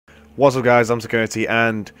What's up, guys? I'm Zackernity,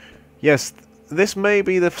 and yes, this may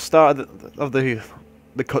be the start of the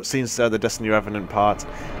cutscenes to the Destiny Revenant part.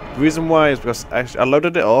 The reason why is because I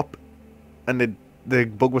loaded it up, and the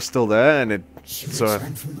bug was still there, and She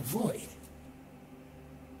returned from the void.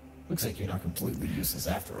 Looks like you're not completely useless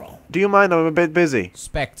after all. Do you mind? I'm a bit busy.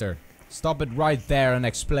 Spectre, stop it right there and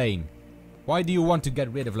explain. Why do you want to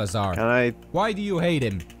get rid of Lazar? Can I? Why do you hate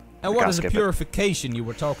him? And what is the purification you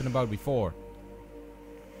were talking about before?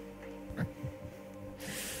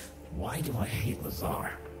 Why do I hate Lazar?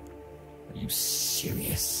 Are you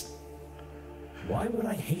serious? Why would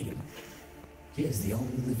I hate him? He is the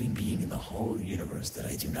only living being in the whole universe that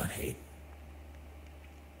I do not hate.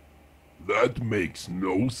 That makes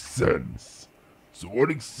no sense. So what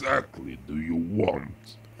exactly do you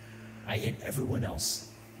want? I hate everyone else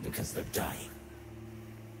because they're dying.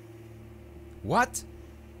 What?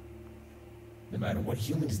 No matter what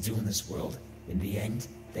humans do in this world, in the end,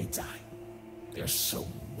 they die. They're so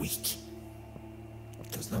weak.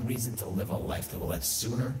 There's no reason to live a life that will end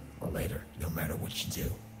sooner or later, no matter what you do.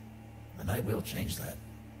 And I will change that.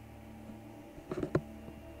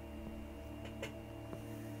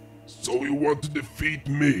 So you want to defeat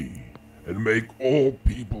me and make all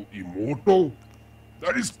people immortal?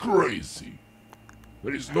 That is crazy.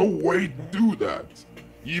 There is no way to do that.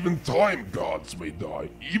 Even time gods may die,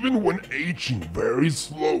 even when aging very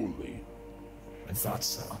slowly. I thought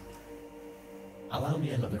so. Allow me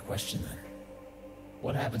another question then.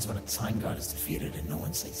 What happens when a time god is defeated and no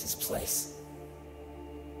one takes his place?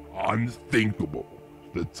 Unthinkable.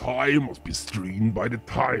 The time must be streamed by the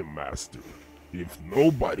Time Master. If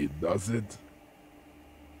nobody does it...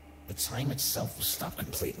 The time itself will stop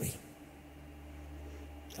completely.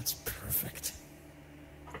 That's perfect.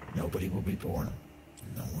 Nobody will be born.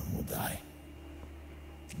 No one will die.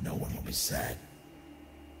 No one will be sad.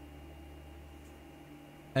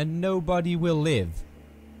 And nobody will live.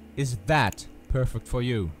 Is that perfect for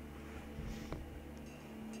you?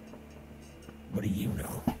 What do you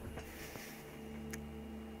know?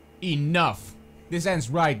 Enough! This ends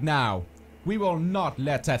right now. We will not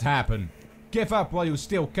let that happen. Give up while you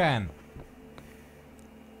still can.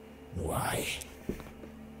 Why?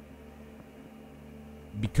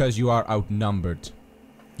 Because you are outnumbered.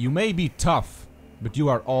 You may be tough, but you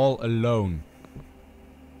are all alone.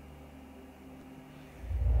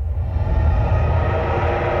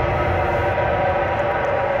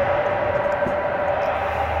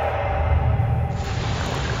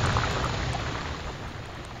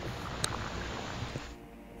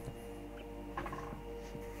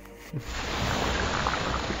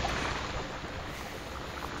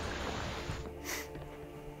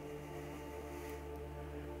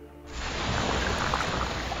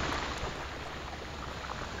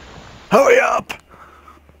 Hurry up!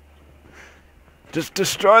 Just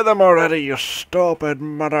destroy them already, you stupid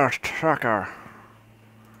mother trucker.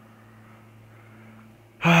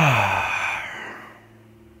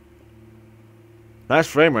 Nice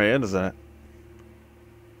frame rate, isn't it?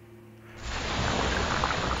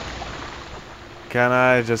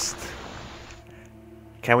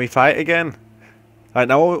 Can we fight again? Alright,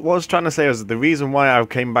 now what I was trying to say was the reason why I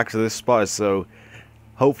came back to this spot is so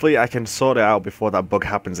hopefully I can sort it out before that bug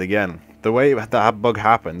happens again. The way that bug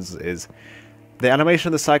happens is the animation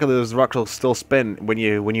of the cycle of those rocks will still spin when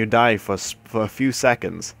you die for a few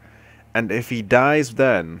seconds, and if he dies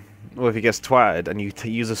then, or if he gets twatted and you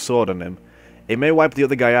use a sword on him, it may wipe the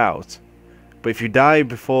other guy out. But if you die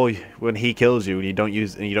before when he kills you and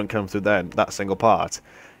you don't come through that single part,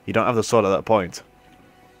 you don't have the sword at that point.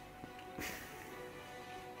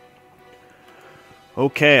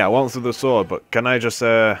 Okay, I won't through the sword, but can I just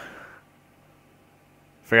figure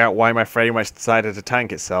out why my frame rate decided to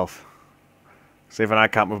tank itself? See if I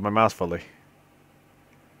can't move my mouse fully.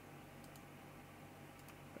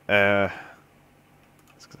 Let's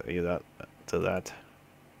do that to that.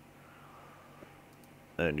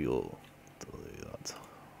 And you'll do that.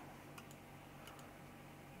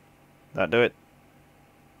 That do it?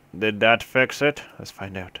 Did that fix it? Let's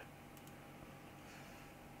find out.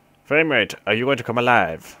 Framerate, are you going to come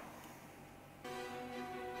alive?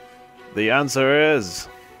 The answer is...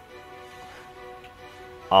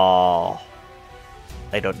 I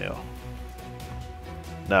don't know.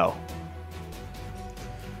 No.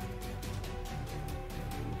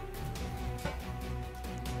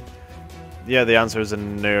 Yeah, the answer is a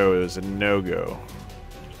no. It was a no-go.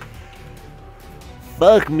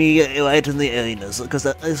 Fuck me right in the anus, because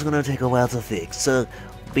that is gonna take a while to fix. So,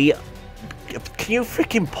 Can you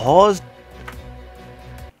freaking pause?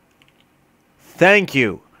 Thank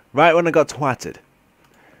you. Right when I got twatted.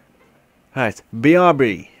 Right,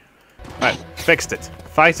 BRB. Right, fixed it.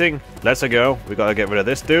 Fighting. Let's go. We gotta get rid of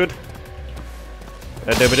this dude.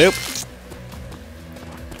 Doop-a-doop.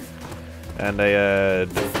 And I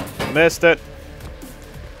missed it.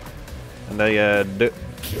 And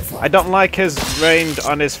I don't like his range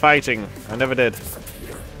on his fighting. I never did.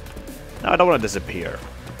 No, I don't want to disappear.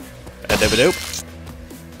 Doop-a-doop.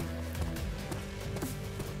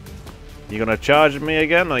 You gonna charge me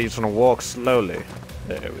again, or are you just gonna walk slowly?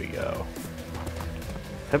 There we go.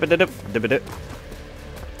 Dip-a-dip, dip-a-dip.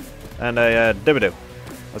 And a dip-a-doo.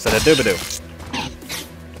 I said a dip-a-doo.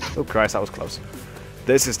 Oh Christ, that was close.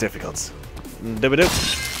 This is difficult. Dip-a-doo.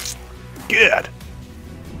 Good!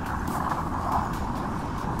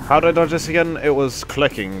 How did I dodge this again? It was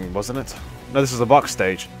clicking, wasn't it? No, this is the box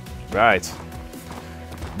stage. Right.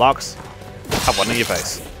 Box. Have one in your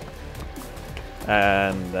face.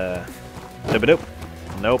 And, dip-a-doop.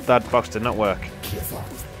 Nope, that box did not work.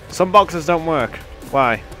 Some boxes don't work.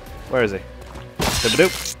 Why? Where is he?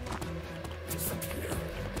 Dip-a-doop.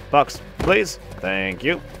 Box, please. Thank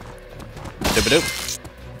you. Dip-a-doop.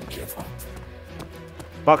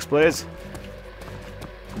 Box, please.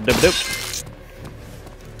 Dip-a-doop.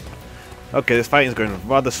 Okay, this fighting is going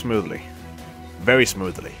rather smoothly. Very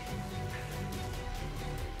smoothly.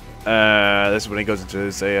 This is when he goes into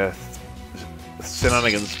his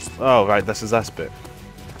shenanigans. Oh, right, this is that bit.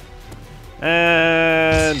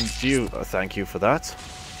 And you, thank you for that.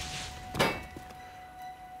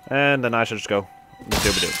 And then I should just go.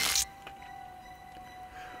 Dooba-doo.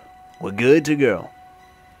 We're good to go.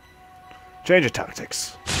 Change of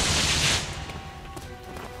tactics.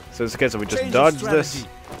 So it's the case that we just dodge this.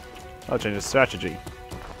 I'll change the strategy.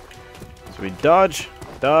 So we dodge,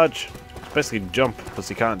 dodge. It's basically jump because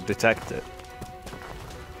he can't detect it.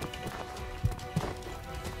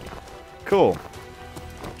 Cool.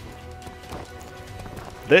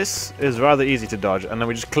 This is rather easy to dodge, and then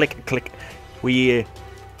we just click, click. We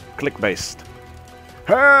click based.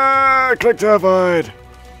 Ah, click to avoid.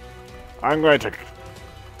 I'm going to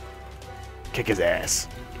kick his ass.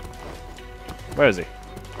 Where is he?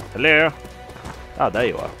 Hello? Oh, there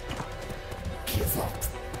you are.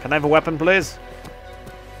 Can I have a weapon, please?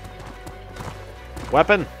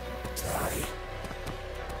 Weapon?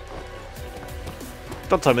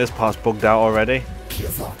 Don't tell me this part's bugged out already.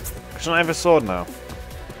 Shouldn't I have a sword now?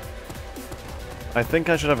 I think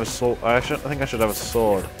I should have a sword. I think I should have a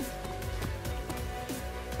sword.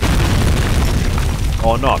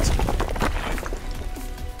 Or not.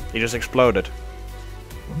 He just exploded.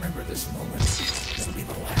 Remember this moment. It'll be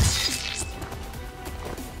the last.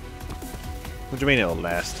 What do you mean it'll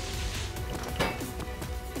last?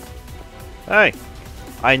 Hey!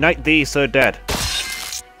 I knight thee, Sir Dead.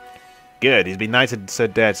 Good, he's been knighted Sir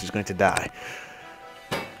Dead, so he's going to die.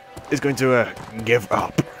 He's going to give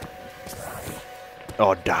up.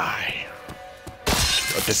 Or die.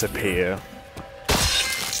 Or disappear.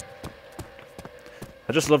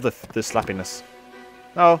 I just love the slappiness.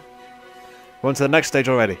 Oh. We're on to the next stage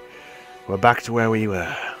already. We're back to where we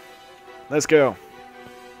were. Let's go.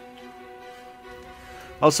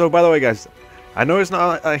 Also, by the way, guys, I know it's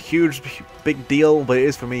not a huge, big deal, but it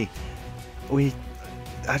is for me. We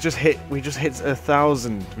just hit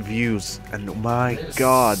 1,000 views, and my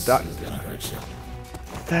God, that.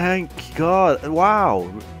 Thank God!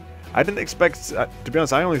 Wow, I didn't expect. To be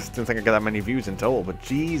honest, I only didn't think I got that many views in total. But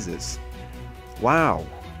Jesus, wow!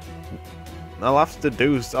 I'll have to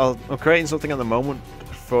do. I'm creating something at the moment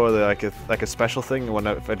for the, like a special thing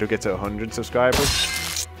if I do get to 100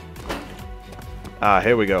 subscribers. Ah,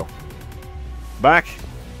 here we go. Back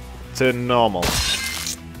to normal.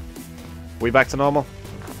 We back to normal?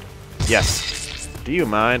 Yes. Do you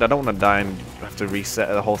mind? I don't want to die and have to reset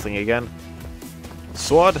the whole thing again.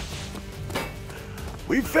 Sword?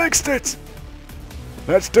 We fixed it!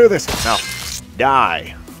 Let's do this! Now,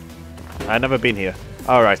 die! I've never been here.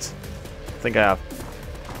 Alright. I think I have.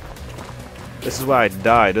 This is where I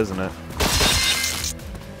died, isn't it?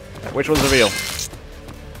 Which one's the real?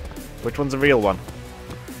 Which one's the real one?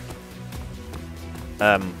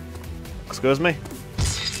 Excuse me?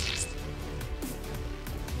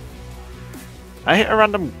 I hit a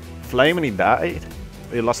random flame and he died.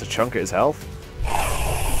 He lost a chunk of his health.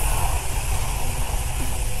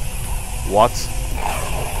 What?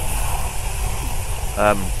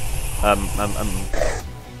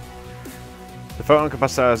 The photon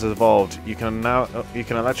capacitor has evolved. You can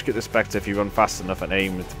electrocute the Spectre if you run fast enough and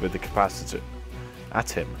aim with the capacitor at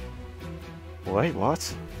him. Wait,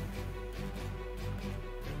 what?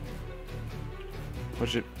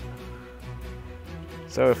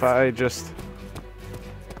 So if I just...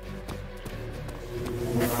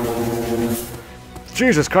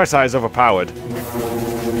 Jesus Christ, that is overpowered.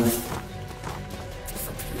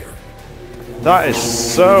 That is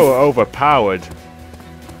so overpowered.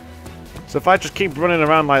 So if I just keep running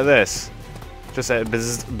around like this, just say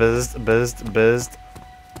bzzz, bzzz, bzzz, bzzz.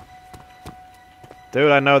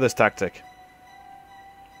 Dude, I know this tactic.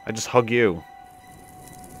 I just hug you.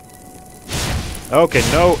 Okay,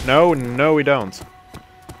 no, we don't.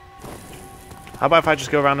 How about if I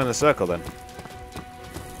just go around in a circle then?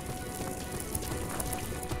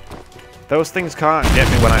 Those things can't get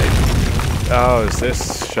me when I... Oh, is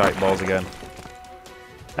this shite balls again?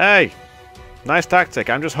 Hey! Nice tactic,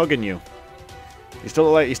 I'm just hugging you. You still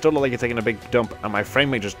look like you're taking a big dump, and my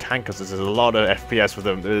frame rate just tanked because there's a lot of FPS with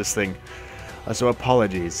this thing. So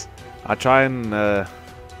apologies. I'll try and... Can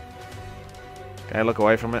I look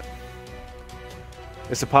away from it?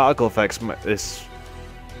 It's a particle effects. This...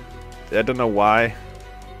 I don't know why.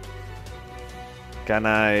 Can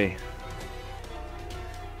I...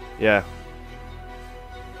 Yeah.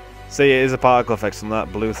 See, it is a particle effects on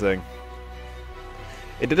that blue thing.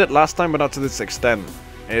 It did it last time, but not to this extent.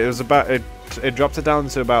 It was about... It dropped it down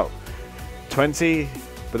to about 20,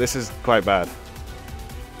 but this is quite bad.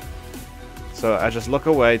 So I just look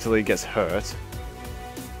away till he gets hurt.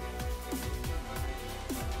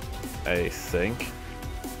 I think.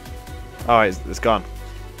 Oh, it's gone.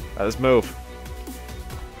 Let's move.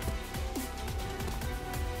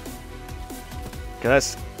 Okay,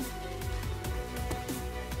 let's...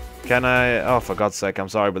 Can I... Oh, for God's sake, I'm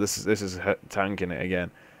sorry, but this is tanking it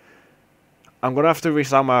again. I'm gonna have to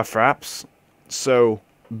restart my fraps. So,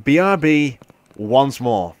 BRB once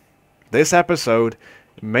more. This episode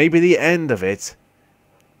may be the end of it.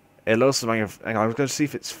 It looks like... Hang on, I'm gonna see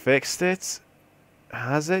if it's fixed it.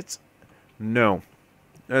 Has it? No.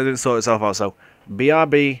 It didn't sort itself out, so...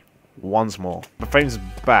 BRB once more. My frame's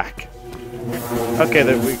back. Okay,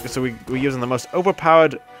 we're using the most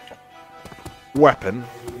overpowered weapon.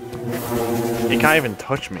 He can't even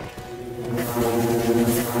touch me.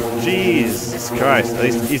 Jesus Christ. At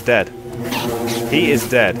least he's dead. He is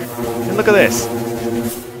dead. And look at this.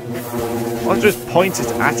 I'll just point it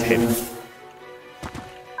at him.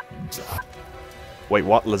 Wait,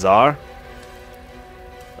 what? Lazar?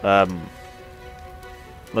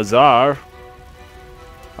 Lazar?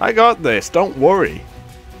 I got this, don't worry.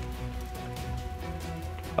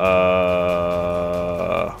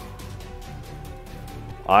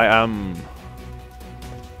 I am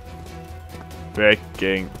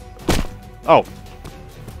breaking. Oh,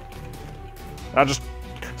 I just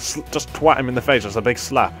twat him in the face. Just a big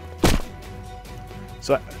slap.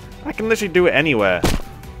 So I can literally do it anywhere.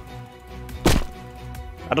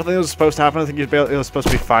 I don't think it was supposed to happen. I think he was supposed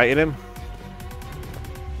to be fighting him.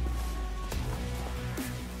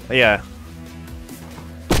 Yeah.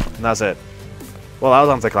 And that's it. Well, that was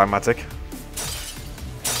anticlimactic.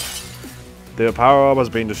 The power orb has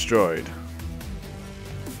been destroyed.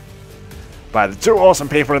 By the two awesome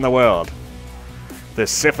people in the world. The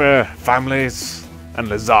Cipher families and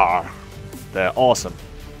Lazar. They're awesome.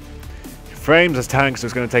 Frames as tanks, so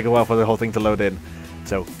it's going to take a while for the whole thing to load in.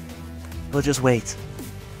 So, we'll just wait.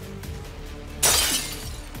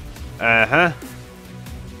 Uh-huh.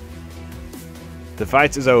 The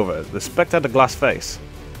fight is over. The Spectre had a glass face.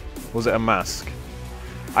 Was it a mask?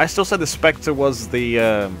 I still said the Spectre was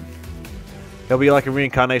the, He'll be like a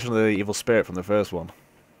reincarnation of the evil spirit from the first one.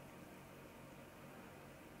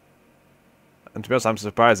 And to be honest, I'm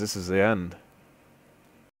surprised this is the end.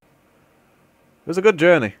 It was a good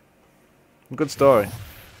journey. A good story.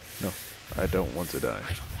 No, I don't want to die.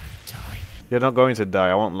 I don't want to die. You're not going to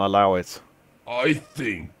die. I won't allow it. I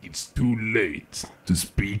think it's too late to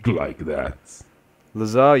speak like that.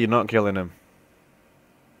 Lazar, you're not killing him.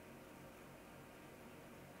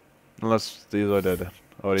 Unless these are dead.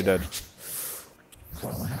 Already dead.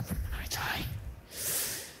 What will happen when I die?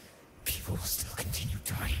 People will still continue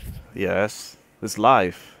dying. Yes. This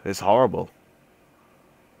life is horrible.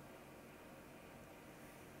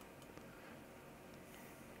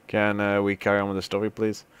 Can we carry on with the story,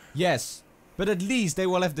 please? Yes, but at least they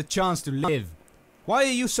will have the chance to live. Why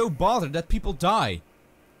are you so bothered that people die?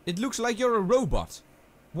 It looks like you're a robot.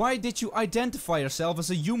 Why did you identify yourself as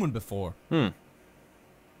a human before? Well,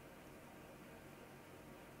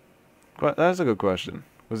 that's a good question.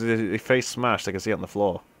 Was his face smashed? I can see it on the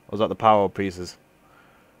floor. Or was that the power pieces?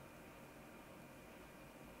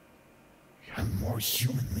 I'm more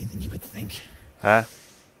humanly than you would think. Huh?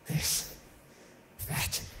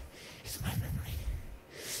 That is my memory.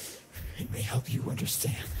 It may help you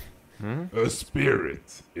understand. A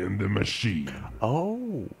spirit in the machine.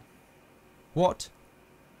 Oh. What?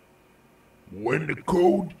 When the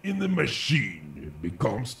code in the machine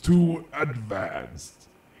becomes too advanced,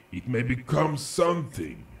 it may become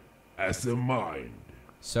something as a mind.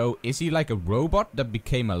 So, is he like a robot that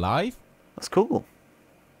became alive? That's cool.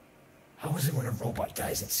 How is it when a robot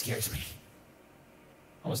dies? It scares me.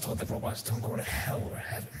 I was told that robots don't go to hell or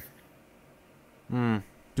heaven.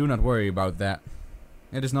 Do not worry about that.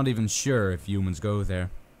 It is not even sure if humans go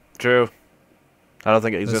there. True. I don't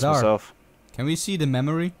think it exists Lazar. myself. Can we see the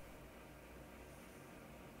memory?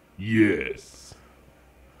 Yes.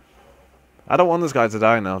 I don't want this guy to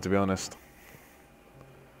die now, to be honest.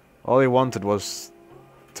 All he wanted was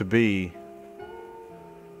to be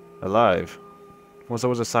alive. Once I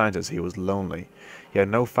was a scientist, he was lonely. He had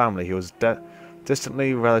no family. He was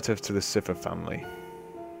distantly relative to the Cipher family.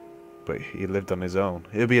 But he lived on his own.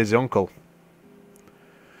 He'll be his uncle.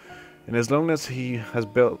 In his loneliness, he has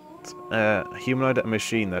built a humanoid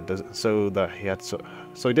machine that does so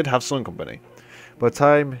he did have some company. By the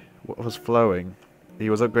time was flowing, he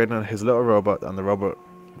was upgrading his little robot, and the robot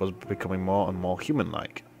was becoming more and more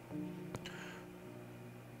human-like.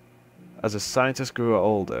 As the scientist grew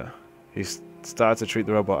older, he started to treat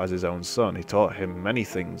the robot as his own son. He taught him many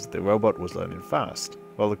things. The robot was learning fast.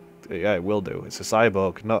 Well, yeah, it will do. It's a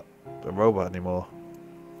cyborg, not a robot anymore.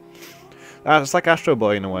 It's like Astro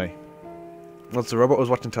Boy in a way. Once the robot was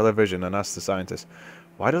watching television and asked the scientist,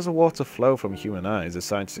 "Why does the water flow from human eyes?" The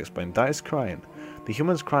scientist explained, "That is crying. The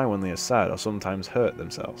humans cry when they are sad or sometimes hurt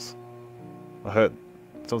themselves. Or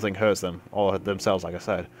something hurts them, or hurt themselves, like I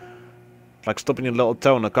said. Like stubbing your little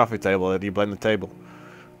toe on a coffee table and you blame the table."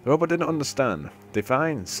 The robot didn't understand.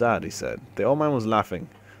 "Define sad," he said. The old man was laughing.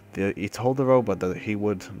 He told the robot that he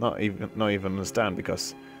would not even understand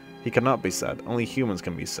because he cannot be sad. Only humans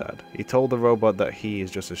can be sad. He told the robot that he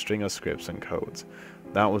is just a string of scripts and codes.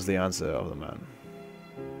 That was the answer of the man.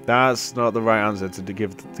 That's not the right answer to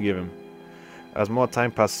give him. As more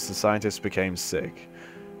time passed, the scientist became sick,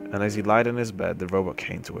 and as he lied in his bed, the robot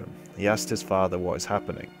came to him. He asked his father what is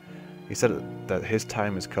happening. He said that his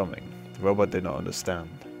time is coming. The robot did not understand.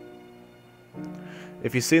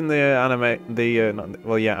 If you've seen the anime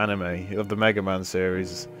of the Mega Man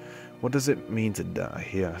series, what does it mean to die?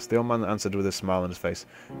 He asked. The old man answered with a smile on his face,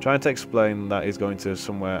 trying to explain that he's going to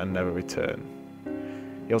somewhere and never return.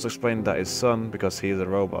 He also explained that his son, because he is a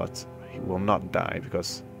robot, he will not die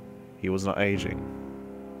because he was not aging.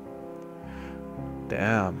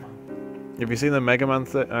 Damn. If you've seen the Mega Man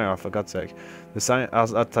oh, for God's sake.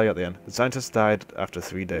 I'll tell you at the end. The scientist died after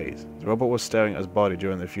 3 days. The robot was staring at his body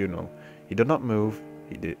during the funeral. He did not move.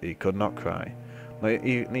 He could not cry. He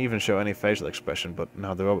didn't even show any facial expression, but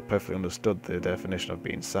now the robot perfectly understood the definition of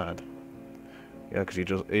being sad. Yeah, because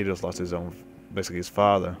he just lost his own, basically his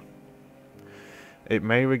father. It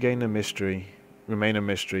may remain a mystery.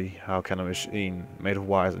 How can a machine made of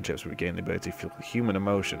wires and chips regain the ability to feel human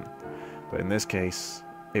emotion? But in this case,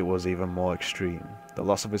 it was even more extreme. The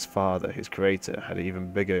loss of his father, his creator, had an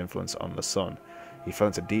even bigger influence on the son. He fell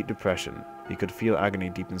into deep depression. He could feel agony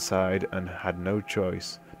deep inside and had no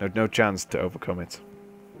chance to overcome it.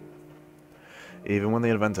 Even when the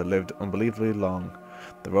inventor lived unbelievably long,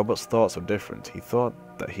 the robot's thoughts were different. He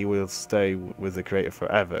thought that he will stay with the creator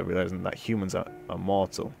forever, realizing that humans are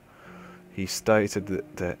mortal. He started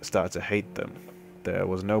to hate them. There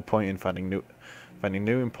was no point in finding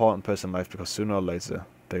new important person in life because sooner or later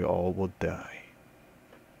they all would die.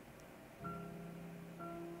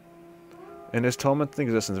 In his tormenting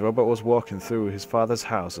existence, the robot was walking through his father's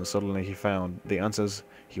house and suddenly he found the answers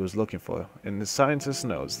he was looking for. In the scientist's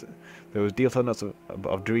notes, there was detailed notes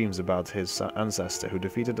of dreams about his ancestor who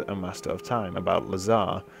defeated a master of time, about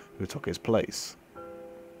Lazar who took his place.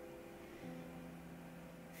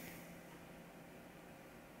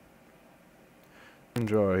 In a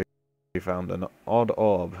drawer, he found an odd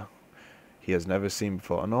orb he has never seen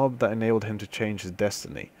before, an orb that enabled him to change his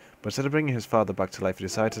destiny. But instead of bringing his father back to life, he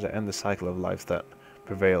decided to end the cycle of life that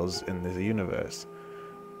prevails in the universe.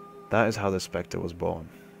 That is how the Spectre was born.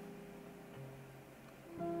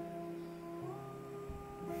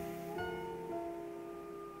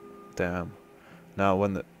 Damn. Now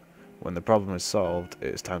when the problem is solved,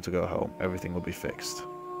 it is time to go home. Everything will be fixed.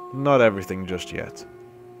 Not everything just yet.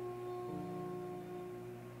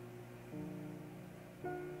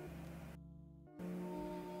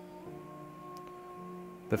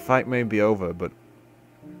 The fight may be over, but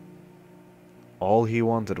all he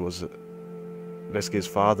wanted was basically his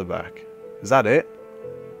father back. Is that it?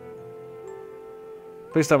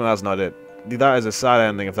 Please tell me that's not it. That is a sad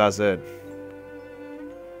ending if that's it.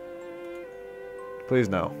 Please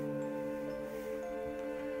no.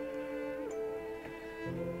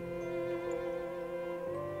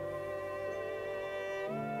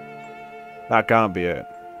 That can't be it.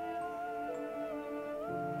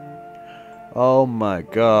 Oh my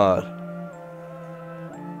god.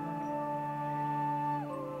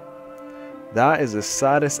 That is the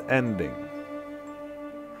saddest ending.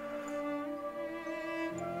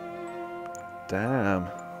 Damn.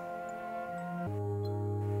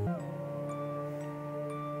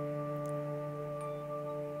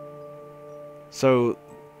 So,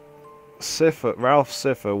 Ralph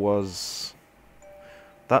Cipher was...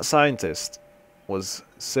 That scientist was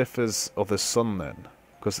Cipher's other son then.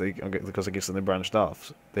 Because I guess they branched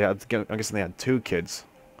off. I'm guessing they had 2 kids.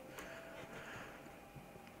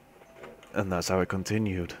 And that's how it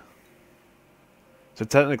continued. So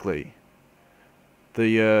technically,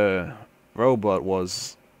 the robot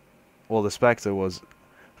was, well, the Spectre was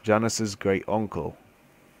Janice's great uncle,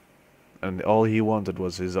 and all he wanted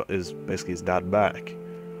was his basically his dad back.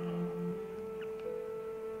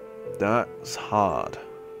 That's hard.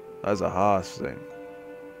 That's a harsh thing.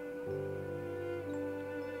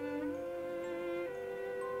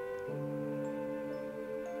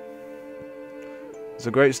 It's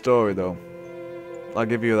a great story, though. I'll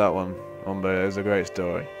give you that one, Umbe. It's a great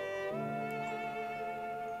story.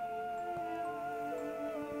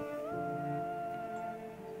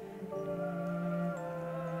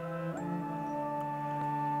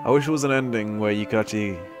 I wish it was an ending where you could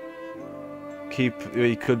actually where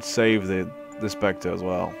you could save the Spectre as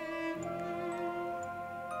well.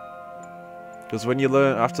 Because when you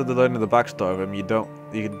learn, after the learning the backstory of him, you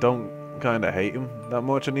don't kind of hate him that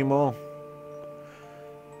much anymore.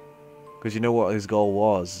 Because you know what his goal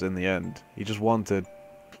was in the end. He just wanted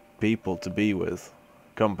people to be with,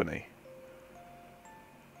 company,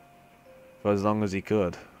 for as long as he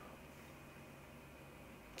could.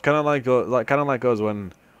 Kind of like us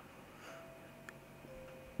when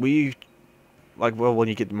when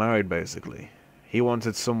you get married, basically. He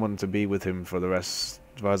wanted someone to be with him for as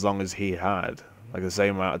long as he had, like the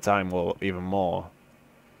same amount of time or even more.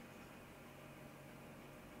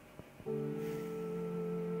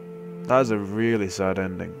 That is a really sad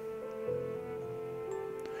ending.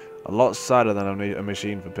 A lot sadder than a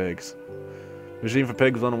Machine for Pigs. Machine for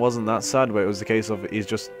Pigs one wasn't that sad, but it was the case of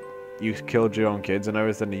you killed your own kids and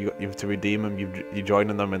everything. You have to redeem them. You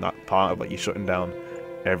joining them in that part, but you're shutting down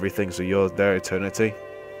everything, so you're their eternity.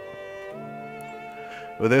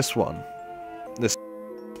 With this one, the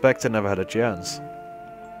Spectre never had a chance.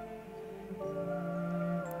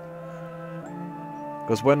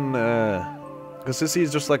 Because this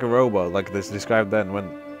is just like a robot, like this described then. When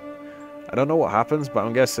I don't know what happens, but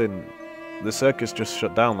I'm guessing the circus just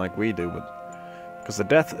shut down like we do. But because the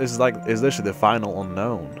death is literally the final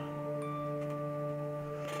unknown.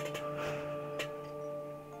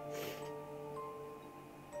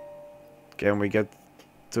 Can we get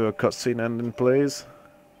to a cutscene ending, please?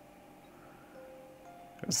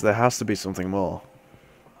 Because there has to be something more.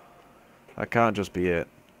 That can't just be it.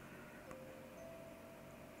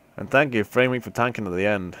 And thank you, Framing, for tanking at the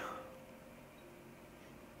end.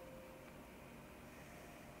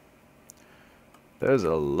 There's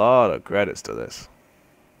a lot of credits to this.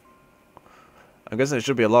 I'm guessing it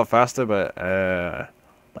should be a lot faster, but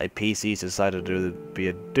my PC's decided to be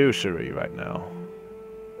a douchery right now.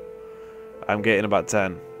 I'm getting about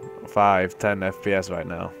 10 FPS right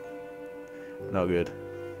now. No good.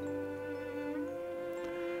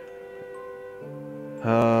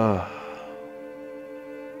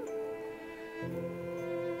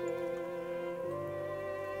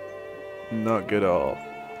 Not good at all.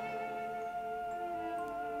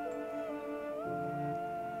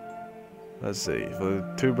 Let's see. For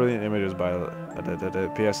the 2 brilliant images by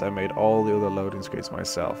the PS, I made all the other loading screens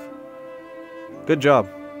myself. Good job.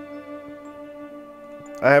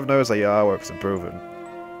 I have noticed that your artwork's improving.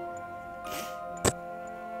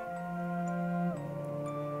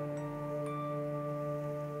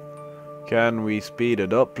 Can we speed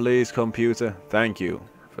it up, please, computer? Thank you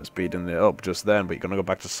for speeding it up just then, but you're gonna go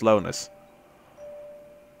back to slowness.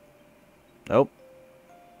 Nope.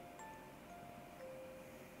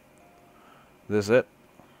 This it?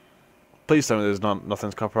 Please tell me there's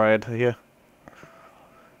nothing's copyrighted here.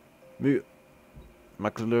 Mute.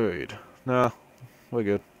 McLeod. Nah, we're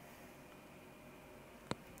good.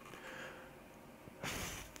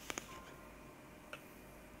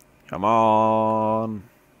 Come on.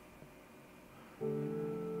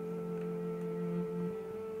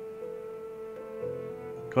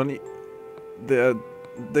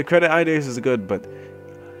 The credit ideas is good, but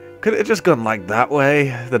could it have just gone like that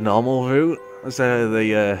way, the normal route, instead of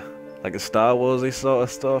the like the Star Warsy sort of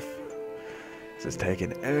stuff? It's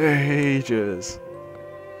taking ages.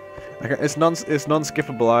 Like, it's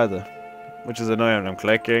non-skippable either, which is annoying. I'm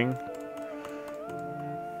clicking.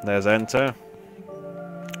 There's enter.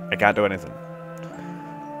 I can't do anything.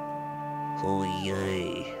 Oh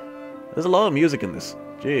yay. There's a lot of music in this.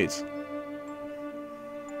 Jeez.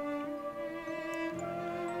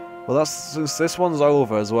 Well, since this one's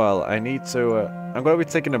over as well, I need to... I'm going to be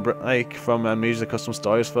taking a break from Amnesia Custom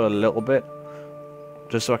Stories for a little bit.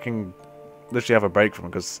 Just so I can literally have a break from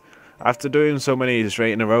it, because after doing so many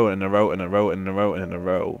straight in a row, in a row, in a row, in a row, in a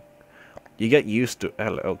row, you get used to...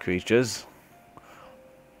 Hello, creatures.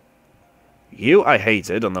 You I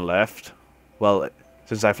hated on the left. Well,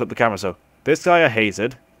 since I flipped the camera, so... This guy I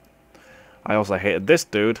hated. I also hated this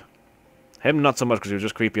dude. Him not so much because he was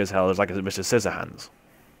just creepy as hell. It was like Mr. Scissorhands.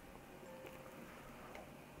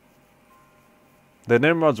 The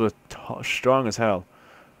Nimrods were strong as hell.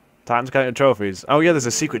 Time to count your trophies. Oh yeah, there's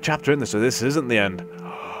a secret chapter in this, so this isn't the end.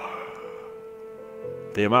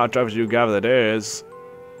 The amount of trophies you gathered is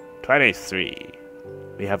 23.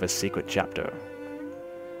 We have a secret chapter.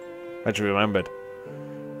 Glad you remembered.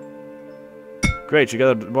 Great, you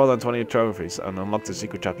gathered more than 20 trophies and unlocked the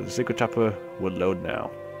secret chapter. The secret chapter will load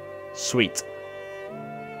now. Sweet.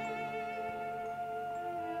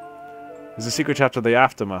 There's a secret chapter, the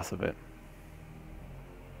aftermath of it.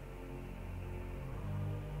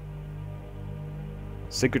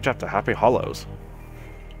 Secret chapter, Happy Hollows.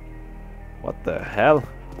 What the hell?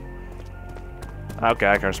 Okay,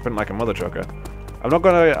 I can sprint like a mother trucker. I'm not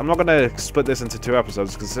gonna split this into 2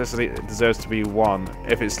 episodes because this deserves to be one.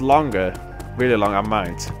 If it's longer, really long, I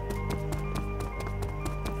might.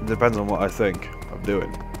 It depends on what I think of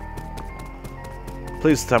doing.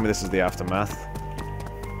 Please tell me this is the aftermath.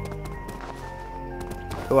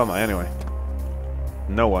 Who am I anyway?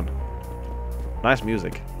 No one. Nice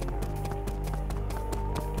music.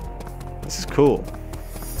 This is cool.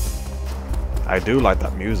 I do like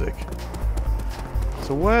that music.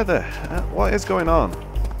 So where the hell, what is going on?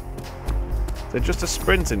 They're just a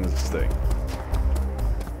sprint in this thing.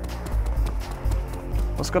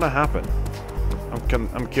 What's gonna happen?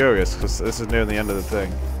 I'm curious because this is near the end of the thing.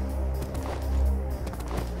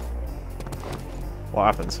 What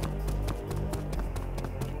happens?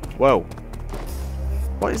 Whoa.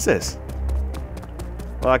 What is this?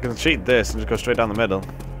 Well, I can cheat this and just go straight down the middle.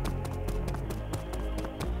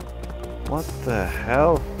 What the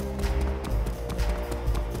hell?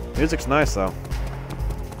 Music's nice though.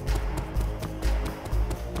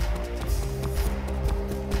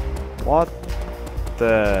 What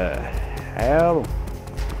the hell?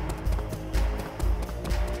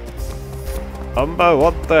 Umbo,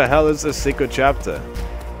 what the hell is this secret chapter?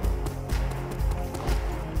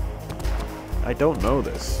 I don't know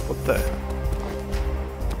this. What the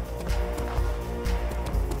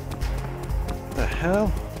hell?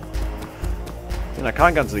 I mean, I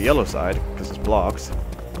can't get to the yellow side because it's blocked.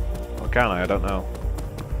 Or can I? I don't know.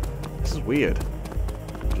 This is weird.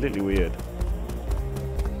 Completely weird.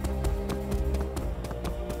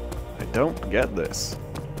 I don't get this.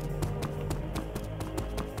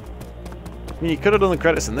 I mean, you could have done the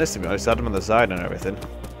credits in this to be honest. Had them on the side and everything.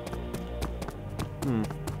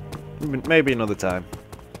 Maybe another time.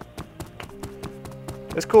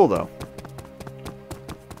 It's cool though.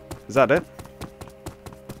 Is that it?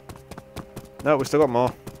 No, we still got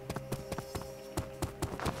more.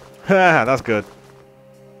 Haha, that's good.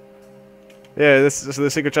 Yeah, this is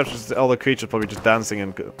the secret chapter. Is all the creatures probably just dancing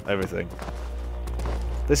and everything.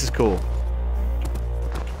 This is cool.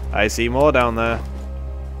 I see more down there.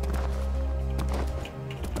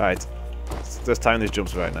 Right, let's time these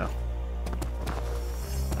jumps right now.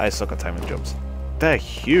 I suck at timing jumps. They're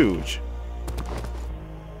huge.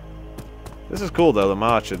 This is cool though, the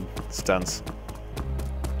marching stance.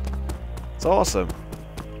 It's awesome.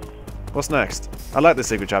 What's next? I like this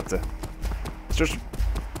secret chapter. It's just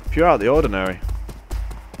pure out of the ordinary.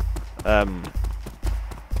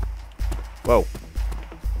 Whoa.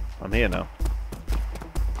 I'm here now.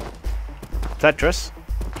 Tetris.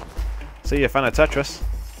 See, you're a fan of Tetris.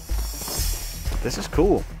 This is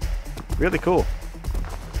cool. Really cool.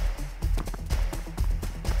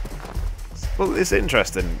 Well, it's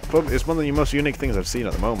interesting. It's one of the most unique things I've seen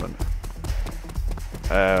at the moment.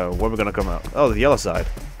 Where we're gonna come out? Oh, the yellow side.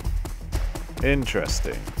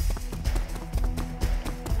 Interesting.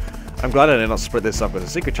 I'm glad I did not split this up, because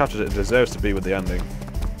the secret chapter deserves to be with the ending.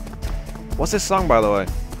 What's this song, by the way?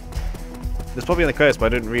 It's probably in the credits, but I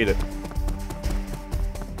didn't read it.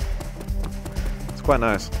 It's quite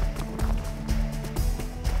nice.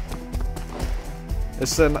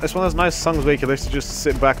 It's one of those nice songs where you can just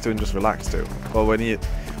sit back to and just relax to. Or when you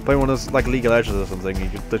play one of those like League of Legends or something, you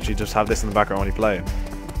could literally just have this in the background when you're playing.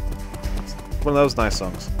 It's one of those nice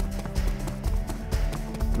songs.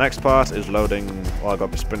 Next part is loading. Well, I got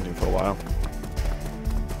to be sprinting for a while.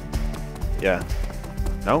 Yeah.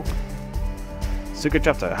 No? Secret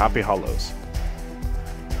chapter, Happy Hollows.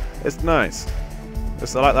 It's nice.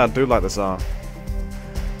 I do like the song.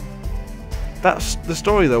 That's the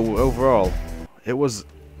story though, overall. It was...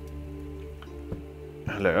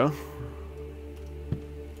 Hello?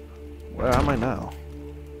 Where am I now?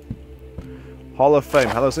 Hall of Fame.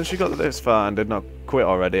 Hello, since you got this far and did not quit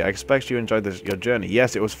already, I expect you enjoyed your journey.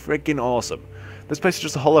 Yes, it was freaking awesome. This place is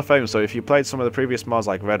just a Hall of Fame, so if you played some of the previous mods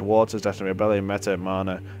like Red Waters, Destiny Rebellion, Meta,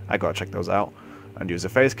 Mana, I gotta check those out, and use a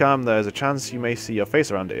face cam, there's a chance you may see your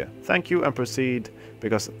face around here. Thank you and proceed,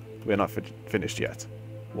 because we're not finished yet.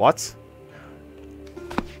 What?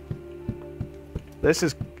 This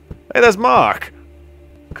is... Hey, there's Mark!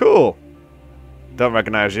 Cool! Don't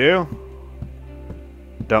recognize you.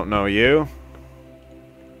 Don't know you.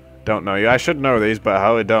 Don't know you. I should know these, but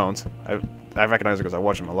I don't. I recognize it because I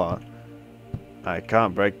watch them a lot. I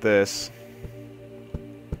can't break this.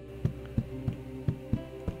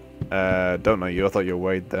 Don't know you. I thought you were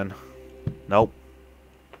Wade then. Nope.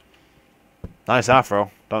 Nice afro.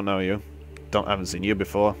 Don't know you. Haven't seen you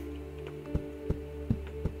before.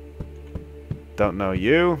 Don't know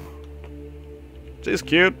you. She's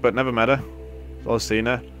cute, but never met her. I've seen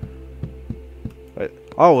her. Wait.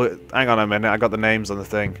 Oh, hang on a minute. I got the names on the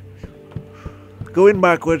thing. Going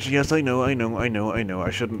backwards. Yes, I know. I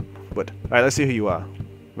shouldn't. But alright, let's see who you are.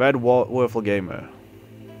 Red Waffle Gamer.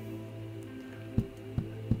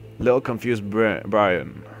 Little Confused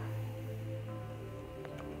Brian.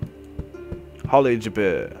 Holly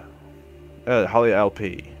Jabir. Holly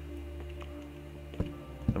LP.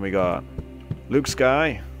 Then we got Luke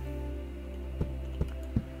Sky.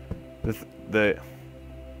 That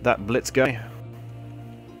Blitz guy.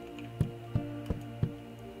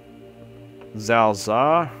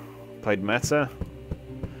 Zalzar. Played Meta.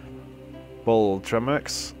 Bull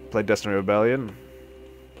Tremex, played Destiny Rebellion.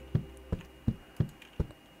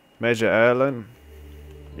 Major Erlen,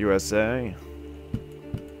 USA.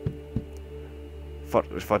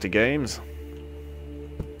 40 Games.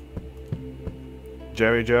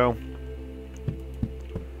 Jerry Joe.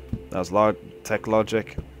 That was Tech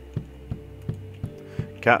Logic.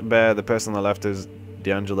 Cat Bear, the person on the left is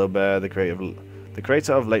D'Angelo Bear, the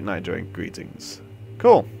creator of Late Night Drink. Greetings.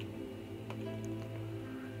 Cool.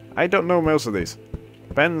 I don't know most of these.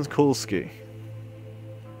 Ben Kulski.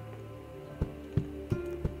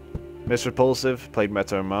 Miss Repulsive, played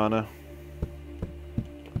Meta and Mana.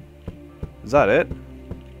 Is that it?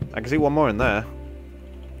 I can see one more in there.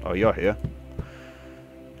 Oh, you're here.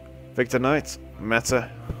 Victor Knight,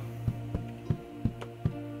 Meta.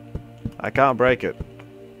 I can't break it.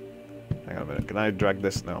 Hang on a minute, can I drag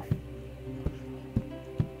this? No.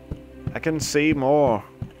 I can see more,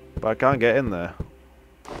 but I can't get in there.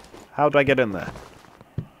 How do I get in there?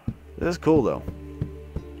 This is cool though.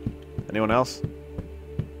 Anyone else?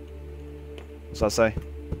 What's that say?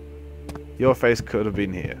 Your face could have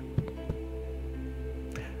been here.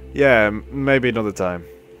 Yeah, maybe another time.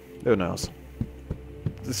 Who knows?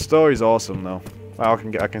 The story's awesome though. Wow,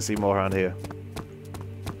 I can see more around here.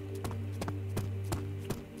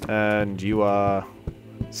 And you are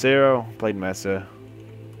Zero, played Meta.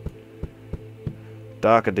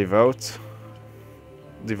 Darker Devotee.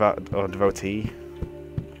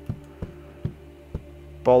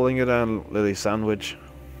 Bowling it down Lily Sandwich.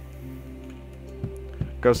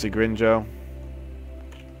 Ghosty Grinjo.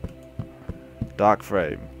 Dark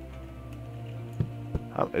Frame.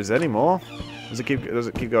 Is there any more? Does it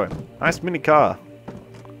keep going? Nice mini car.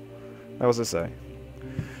 What was it say?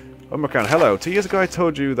 Omicron, hello. 2 years ago I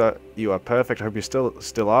told you that you are perfect. I hope you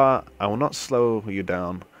still are. I will not slow you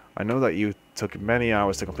down. I know that you took many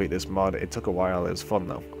hours to complete this mod. It took a while. It was fun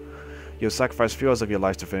though. You have sacrificed few hours of your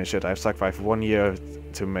life to finish it. I have sacrificed 1 year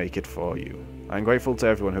to make it for you. I am grateful to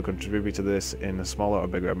everyone who contributed to this in a smaller or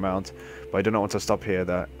bigger amount, but I do not want to stop here.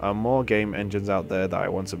 There are more game engines out there that I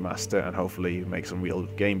want to master and hopefully make some real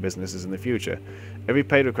game businesses in the future. Every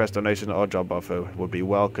paid request, donation or job offer would be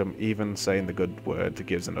welcome. Even saying the good word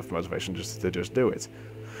gives enough motivation to just do it.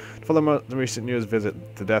 For the recent news,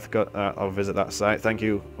 visit the Death God, or visit that site. Thank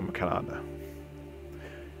you, Canada.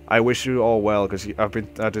 I wish you all well, because we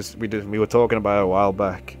were talking about it a while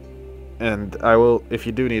back, and I will. If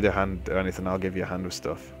you do need a hand or anything, I'll give you a hand with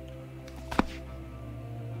stuff.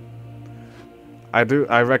 I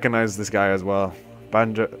recognize this guy as well.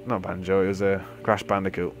 Not Banjo. It was a Crash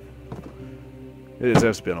Bandicoot. It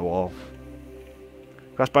deserves to be on a wall.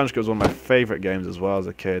 Crash Bandicoot was one of my favourite games as well as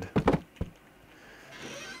a kid.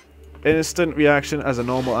 Instant reaction as a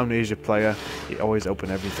normal Amnesia player. You always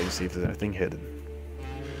open everything, see if there's anything hidden.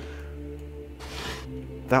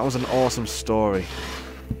 That was an awesome story.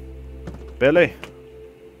 Billy?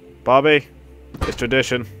 Bobby? It's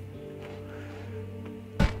tradition.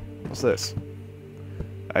 What's this?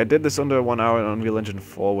 I did this under 1 hour in Unreal Engine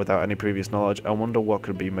 4 without any previous knowledge. I wonder what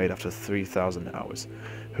could be made after 3,000 hours.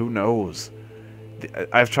 Who knows?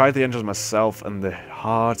 I've tried the engines myself and they're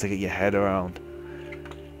hard to get your head around.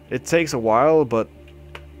 It takes a while, but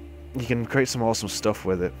you can create some awesome stuff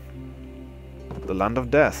with it. The Land of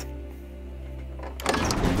Death.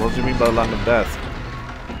 What do you mean by the Land of Death?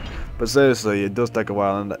 But seriously, it does take a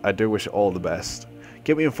while and I do wish it all the best.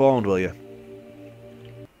 Keep me informed, will you?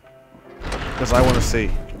 Because I want to see.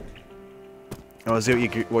 I want to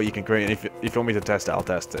see what you can create, and if you want me to test it, I'll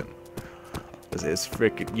test it. Because it's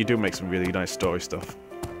freaking... You do make some really nice story stuff.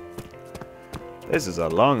 This is a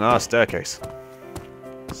long-ass staircase.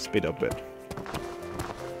 Speed up a bit.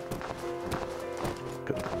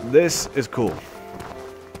 This is cool.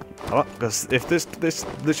 Because if this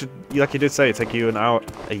should, like you did say, take you an hour,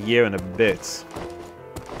 a year and a bit.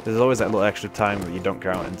 There's always that little extra time that you don't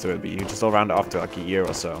count into it, but you just all round it off to like a year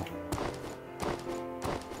or so.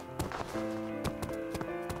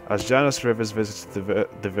 As Janus Rivers visited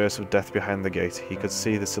the verse of death behind the gate, he could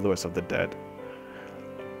see the silhouettes of the dead.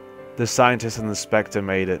 The scientist and the Spectre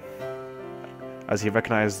made it. As he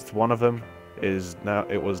recognized one of them,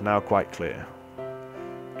 it was now quite clear.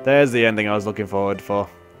 There's the ending I was looking forward for.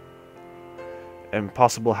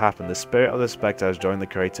 Impossible happened. The spirit of the Spectre has joined the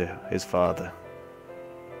creator, his father.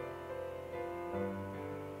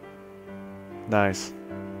 Nice.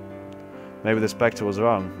 Maybe the Spectre was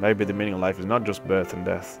wrong. Maybe the meaning of life is not just birth and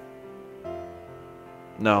death.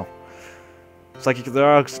 No. It's like there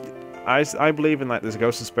are... I believe in like there's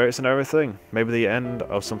ghosts and spirits and everything. Maybe the end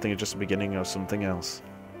of something is just the beginning of something else.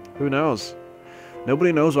 Who knows?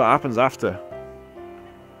 Nobody knows what happens after.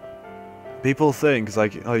 People think it's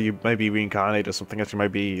like, oh, you may be reincarnated or something else. You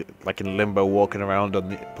might be like in limbo, walking around on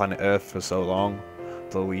the planet Earth for so long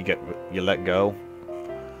until you let go.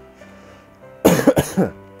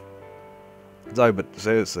 Sorry, but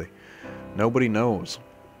seriously, nobody knows.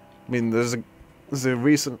 I mean, there's a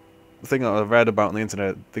recent thing that I read about on the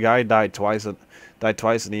internet. The guy died twice, and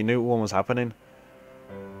he knew what was happening.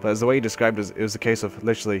 But as the way he described it was a case of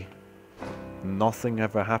literally nothing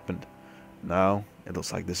ever happened. Now it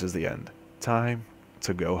looks like this is the end. Time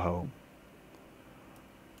to go home.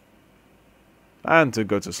 And to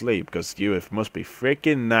go to sleep, because you must be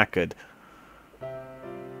freaking knackered.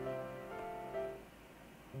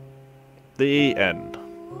 The end.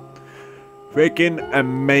 Freaking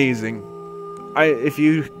amazing. If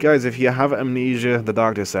you have Amnesia, The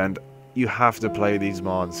Dark Descent, you have to play these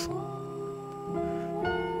mods.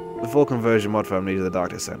 The full conversion mod for Amnesia, The Dark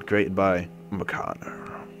Descent, created by McConnor.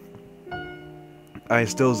 I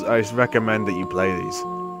recommend that you play these.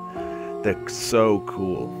 They're so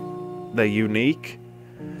cool. They're unique.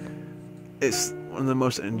 It's one of the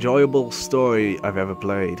most enjoyable story I've ever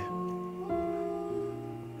played.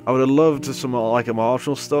 I would have loved some like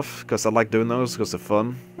emotional stuff, because I like doing those because they're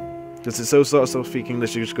fun. Because it's so sort of stuff you can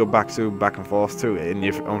literally just go back and forth to in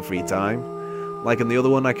your own free time. Like in the other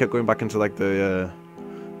one, I kept going back into like the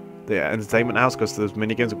entertainment house because those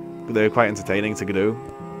minigames, they're quite entertaining to do.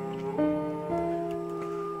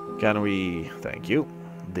 Can we... Thank you.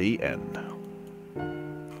 The end.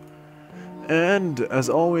 And, as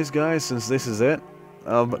always, guys, since this is it,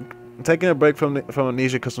 I'm taking a break from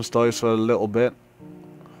Amnesia Custom Stories for a little bit.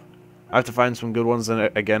 I have to find some good ones in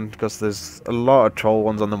it again, because there's a lot of troll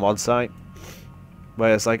ones on the mod site.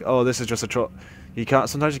 Where it's like, oh, this is just a troll.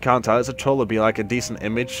 Sometimes you can't tell it's a troll. It'll be like a decent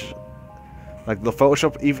image. Like, the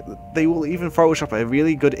Photoshop, they will even Photoshop a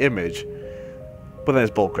really good image. But then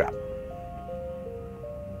it's bullcrap.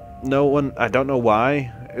 No one, I don't know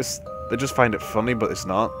why. They just find it funny, but it's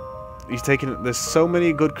not. There's so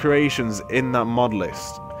many good creations in that mod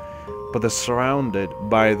list, but they're surrounded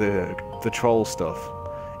by the troll stuff.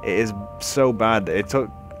 It is so bad. It took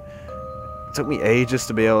me ages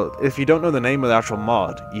to be able. If you don't know the name of the actual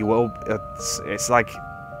mod, you will. It's like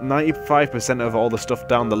 95% of all the stuff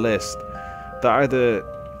down the list that are the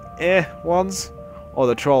ones or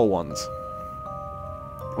the troll ones.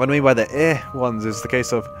 What I mean by the ones is the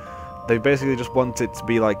case of they basically just want it to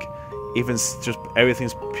be like even just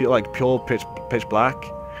everything's pure pitch black,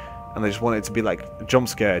 and they just want it to be like jump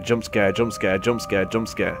scare, jump scare, jump scare, jump scare, jump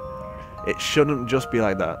scare. It shouldn't just be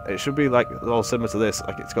like that. It should be like all similar to this.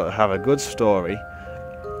 Like it's got to have a good story,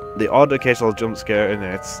 the odd occasional jump scare in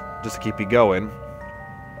it just to keep you going.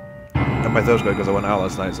 And my throat's going because I went out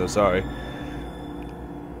last night, so sorry.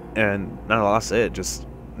 And now that's it. Just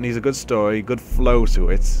needs a good story, good flow to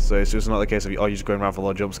it. So it's just not the case of you're just going around for a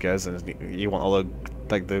lot of jump scares and you want all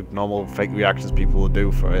the normal fake reactions people will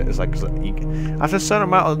do for it. It's like after a certain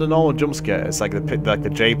amount of the normal jump scare, it's like the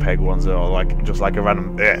JPEG ones that are like just like a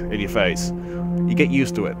random in your face. You get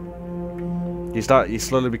used to it. You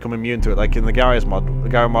slowly become immune to it, like in the Garry's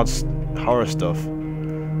mod's horror stuff.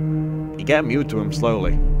 You get immune to them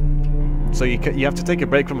slowly. So you have to take a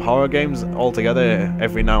break from horror games altogether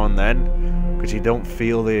every now and then, because you don't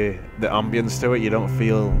feel the ambience to it. You don't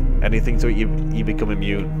feel anything to it. You become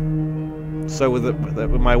immune. So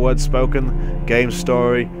with my words spoken, game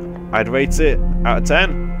story, I'd rate it out of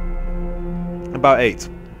 10 about 8.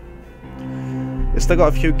 It's still got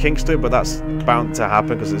a few kinks to it, but that's bound to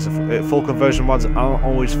happen because it's full conversion mods aren't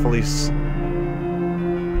always fully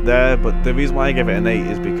there. But the reason why I give it an 8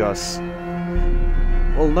 is because,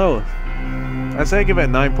 well, no, I'd say I give it a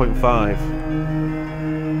 9.5.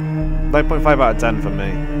 9.5 out of 10 for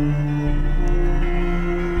me.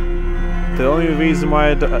 The only reason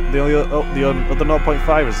why the other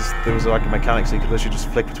 0.5 is just, there was like a mechanic, so you could literally just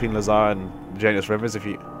flick between Lazar and Janus Rivers if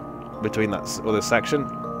you between that other section.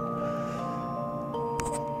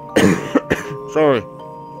 Sorry.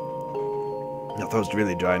 My throat's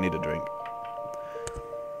really dry, I need a drink.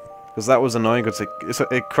 Because that was annoying, because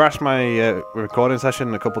it crashed my recording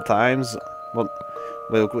session a couple times. Well,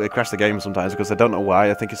 it crashed the game sometimes, because I don't know why.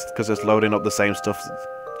 I think it's because it's loading up the same stuff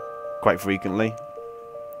quite frequently.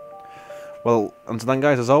 Well, until then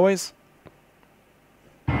guys, as always,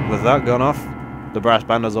 with that gone off, the brass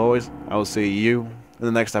band as always, I will see you in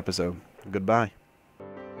the next episode. Goodbye.